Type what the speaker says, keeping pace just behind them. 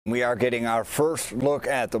We are getting our first look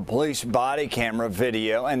at the police body camera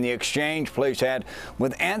video and the exchange police had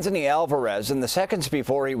with Anthony Alvarez in the seconds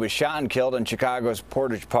before he was shot and killed in Chicago's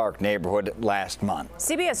Portage Park neighborhood last month.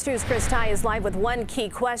 CBS 2's Chris Tye is live with one key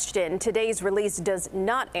question today's release does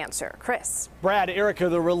not answer. Chris. Brad, Erica,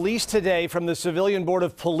 the release today from the Civilian Board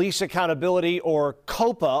of Police Accountability, or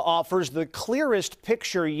COPA, offers the clearest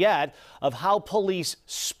picture yet of how police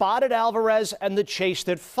spotted Alvarez and the chase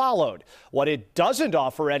that followed. What it doesn't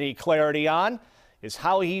offer any clarity on is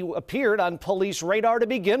how he appeared on police radar to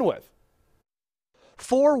begin with.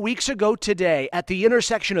 4 weeks ago today, at the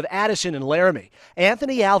intersection of Addison and Laramie,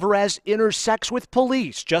 Anthony Alvarez intersects with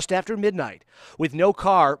police just after midnight. With no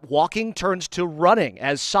car, walking turns to running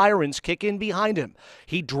as sirens kick in behind him.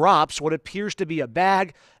 He drops what appears to be a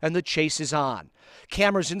bag, and the chase is on.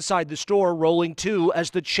 Cameras inside the store rolling too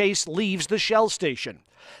as the chase leaves the Shell station.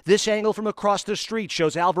 This angle from across the street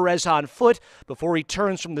shows Alvarez on foot before he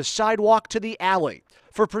turns from the sidewalk to the alley.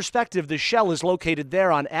 For perspective, the Shell is located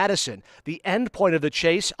there on Addison, the end point of the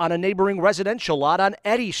chase on a neighboring residential lot on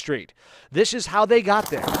Eddy Street. This is how they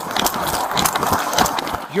got there.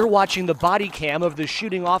 You're watching the body cam of the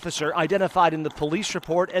shooting officer identified in the police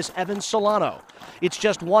report as Evan Solano. It's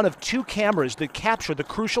just one of two cameras that capture the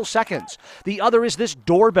crucial seconds. The other is this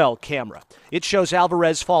doorbell camera. It shows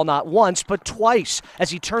Alvarez fall not once, but twice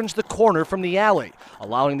as he turns the corner from the alley,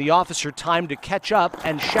 allowing the officer time to catch up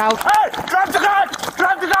and shout, "Hey, drop the gun!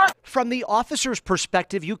 Drop the gun!" From the officer's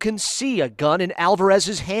perspective, you can see a gun in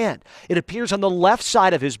Alvarez's hand. It appears on the left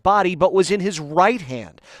side of his body, but was in his right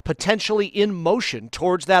hand, potentially in motion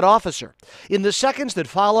towards that officer. In the seconds that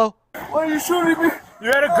follow, "Why are you shooting me?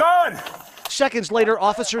 You had a gun!" Seconds later,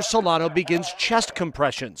 Officer Solano begins chest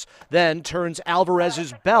compressions, then turns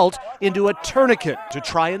Alvarez's belt into a tourniquet to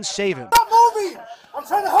try and save him. Stop moving! I'm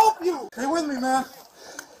trying to help you! Stay with me, man.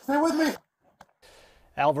 Stay with me.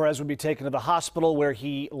 Alvarez would be taken to the hospital where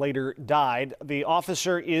he later died. The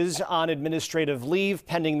officer is on administrative leave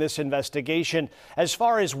pending this investigation. As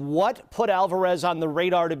far as what put Alvarez on the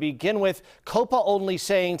radar to begin with, COPA only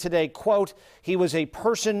saying today, quote, he was a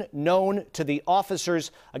person known to the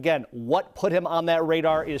officers. Again, what put him on that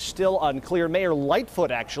radar is still unclear. Mayor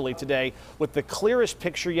Lightfoot actually today with the clearest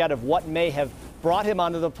picture yet of what may have brought him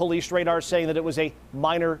onto the police radar, saying that it was a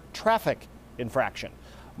minor traffic infraction.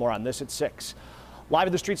 More on this at 6. Live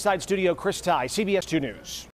in the Street Side studio, Chris Tye, CBS 2 News.